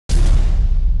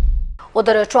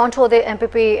उधर टोरंटो के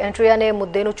MPP एंट्रिया ने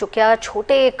मुद्दे नूं चुक्या।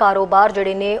 छोटे कारोबार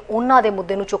जिहड़े ने उन्हां दे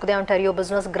मुद्दे नूं चुकदे ओंटारियो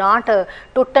बिजनेस ग्रांट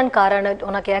टुटन कारण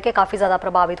उन्हां कहा कि काफ़ी ज़्यादा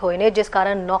प्रभावित होए ने, जिस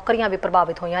कारण नौकरियां भी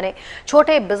प्रभावित होईयां ने।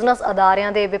 छोटे बिजनेस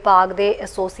अदारियां दे विभाग के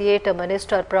एसोसीएट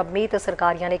मिनिस्टर प्रभनीत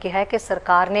सरकारिया ने कहा कि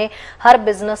सरकार ने हर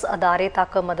बिजनेस अदारे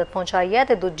तक मदद पहुँचाई है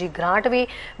तो दूजी ग्रांट भी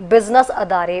बिजनेस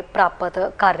अदारे प्राप्त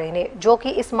कर रहे हैं जो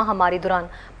कि इस महामारी दौरान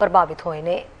प्रभावित होए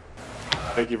ने।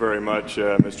 Thank you very much,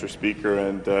 Mr. Speaker,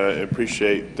 and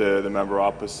appreciate the member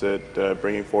opposite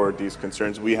bringing forward these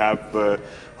concerns. We have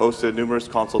hosted numerous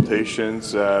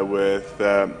consultations with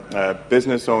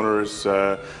business owners,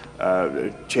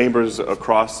 chambers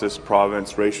across this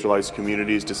province, racialized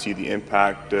communities to see the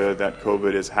impact that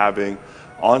COVID is having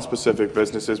on specific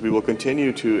businesses. We will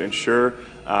continue to ensure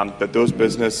that those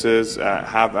businesses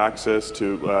have access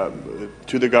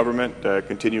to the government,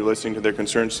 continue listening to their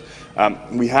concerns.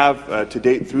 We have to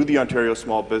date through the Ontario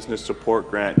Small Business Support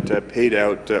Grant paid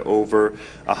out over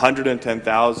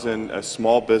 110,000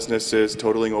 small businesses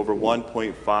totaling over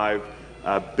 $1.5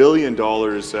 billion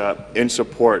in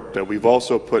support. We've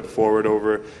also put forward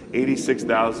over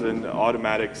 86,000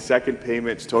 automatic second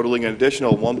payments totaling an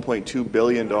additional $1.2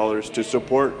 billion to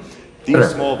support these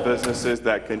small businesses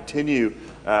that continue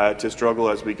to struggle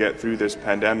as we get through this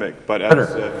pandemic. But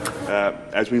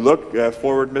as we look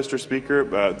forward, Mr. Speaker,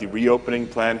 the reopening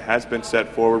plan has been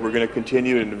set forward. We're going to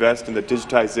continue to invest in the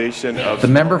digitization of... The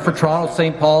member for Toronto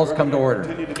St. Paul's come to order.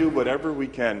 Continue to do whatever we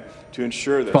can to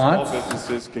ensure that small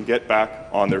businesses can get back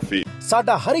on their feet.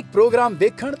 साडा हर एक programme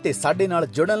देखण ते साडे नाल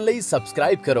जुड़न लई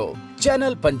subscribe करो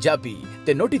channel Punjabi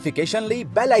ते notification लई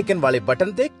बेल आइकन वाले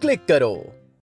बटन ते क्लिक करो।